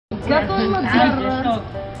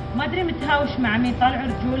ما ادري متهاوش مع مين طالع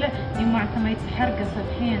رجوله يما ما يتحرقص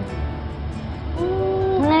الحين.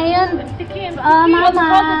 ngayon امسكين mama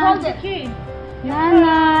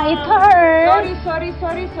Nana, it hurts. Sorry.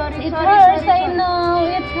 It hurts, I know,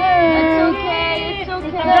 it hurts. It's okay. It's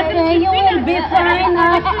okay, you will be fine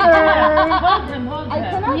after.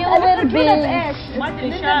 You will be.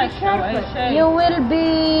 You will be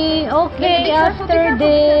okay after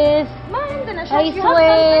this. ما عندنا I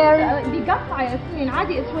swear. بيقطع يا سنين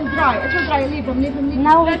عادي. It will dry. Leave him.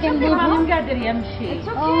 Now we can leave ما him. قادر يمشي. It's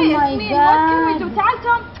okay. Oh my What can we do? God. تعال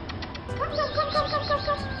توم.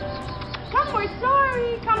 Come, we're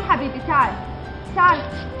sorry. Come حبيبي تعال.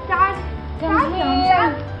 Come here.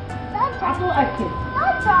 اعطوه اكل.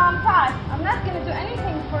 تعال. I'm not gonna do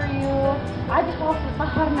anything for you. عادي خلاص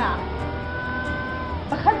طهرناه.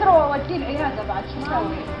 بخدره واوديه العيادة بعد شو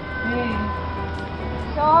نسوي؟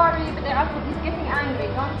 Sorry, but he's getting angry.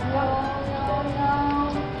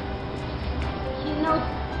 No.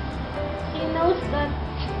 She knows that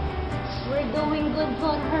we're doing good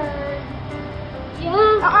for her.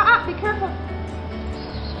 Yeah. Be careful.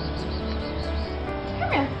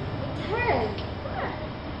 Come here.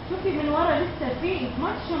 شوفي من ورا لسه فيه ما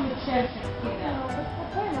تشوف متشرشح كذا.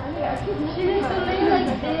 She needs to lay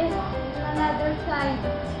like this on another side.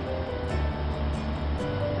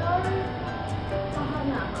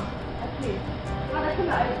 هذا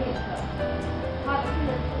كله عيدين.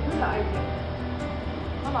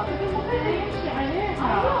 خلاص. يمشي عليها.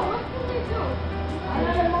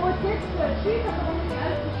 أنا لما وديت شيء تاخذ مني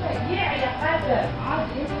 1000 شيء. يعيا هذا.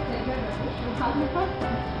 عادي يمكن يجرب.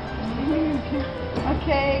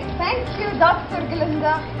 Okay, thank you, Dr.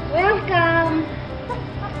 Glinda. Welcome.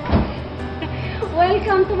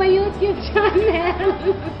 Welcome to my YouTube channel.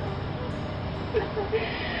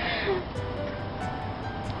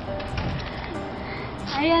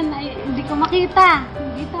 Ayan, hindi ko makita.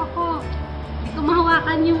 Dito ako. Hindi ko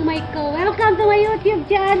mahawakan yung mic ko. Welcome to my YouTube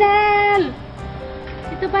channel.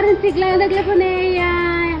 Ito pa rin si Glenda Glaponea.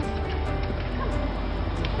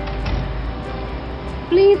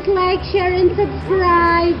 Please like, share, and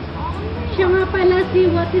subscribe. Siya nga pala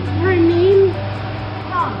si, what is her name?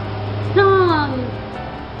 Song.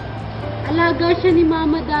 Alaga siya ni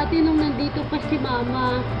Mama dati nung nandito pa si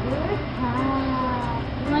Mama.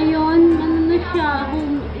 Ngayon, ano na siya,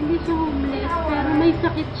 hindi siya homeless, pero may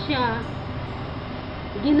sakit siya.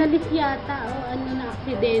 Ginalis yata o ano na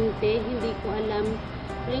aksidente, hindi ko alam.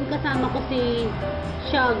 Yung kasama ko si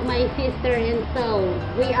Shog, my sister, and so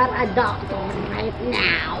we are a doctor right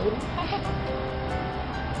now.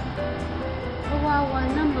 Kawawa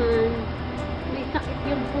naman. May sakit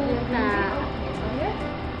yung pusa.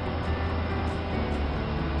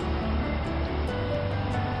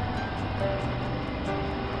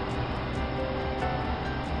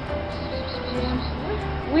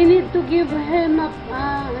 We need to give him a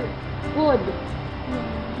food.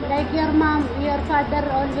 Like your father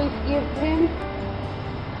always give him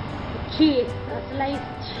cheese, a sliced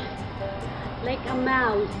cheese, like a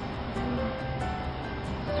mouse.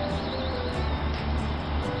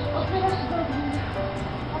 Okay, let's go.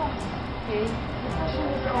 Okay.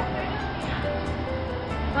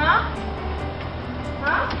 Huh?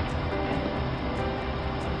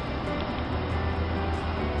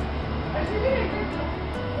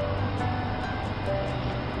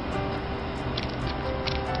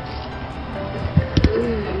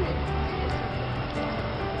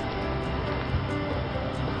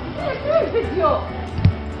 Video.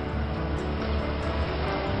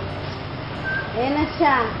 Ayan na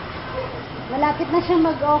siya. Malapit na siyang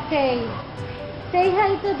mag-okay. Say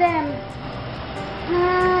hi to them.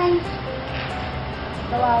 Hi.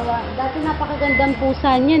 Kawawa. Dati napakagandang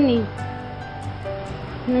pusa niyan eh.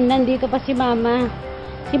 Nandito pa si Mama.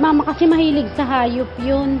 Si Mama kasi mahilig sa hayop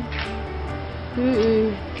yun.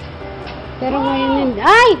 Pero ngayon hindi.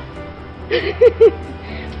 Ay!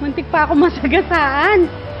 Muntik pa ako masagasaan.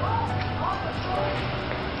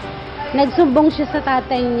 Nagsumbong siya sa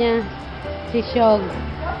tatay niya, si Shog,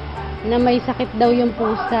 na may sakit daw yung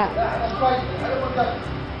pusa.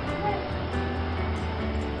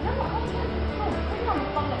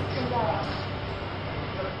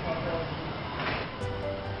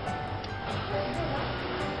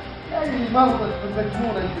 مرضت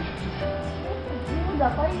بالمجنونة انت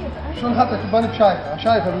شلون حطيت باني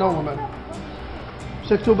شايفه منومة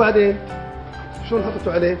مسكتوه بعدين شلون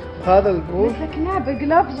حطيتوا عليه هذا البروش مسكناه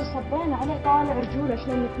بجلافز وصبينا عليه طالع رجوله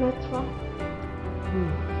شلون متنتفه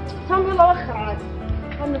يلا وخر عادي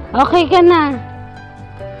Okay ka na.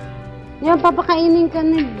 Yan, papakainin ka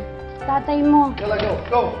ni tatay mo. يلا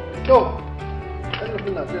جو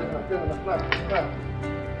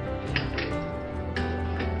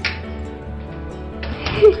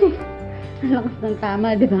Lakas ng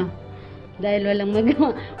tama, di ba? Dahil walang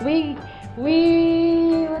magawa.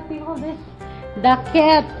 What do you call this? The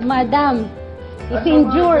cat, madam, is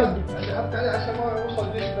injured.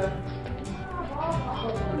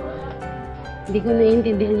 Hindi ko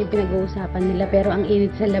naiintindihan yung pinag-uusapan nila, pero ang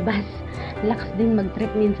init sa labas. Lakas din mag-trip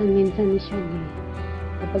minsan-minsan ni Shug eh.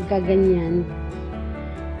 Kapag kaganyan.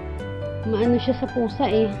 Maano siya sa pusa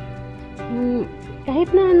eh.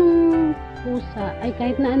 Kahit na anong pusa, ay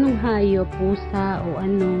kahit na anong hayop, pusa o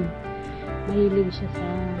ano, mahilig siya sa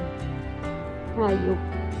hayop.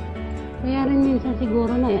 Kaya rin minsan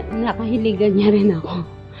siguro na nakahiligan niya rin ako.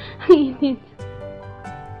 Ang init.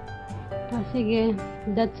 Sige,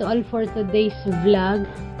 that's all for today's vlog.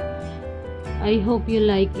 I hope you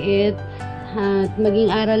like it. At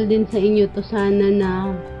maging aral din sa inyo to sana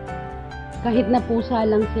na kahit na pusa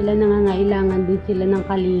lang sila, nangangailangan din sila ng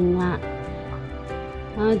kalinga.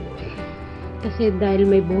 At kasi dahil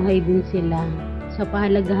may buhay din sila, so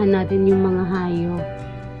pahalagahan natin yung mga hayop.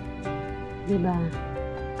 Diba?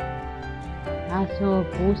 Aso,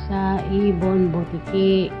 pusa, ibon,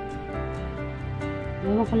 butiki.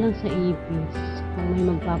 Ewan ko lang sa ipis kung may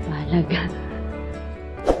magpapahalaga.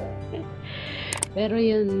 Pero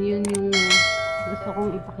yun yung gusto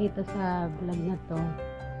kong ipakita sa vlog na to,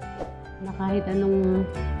 na kahit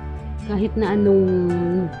na anong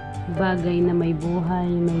bagay na may buhay,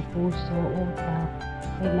 may puso, utak,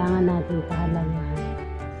 kailangan natin pahalagahan.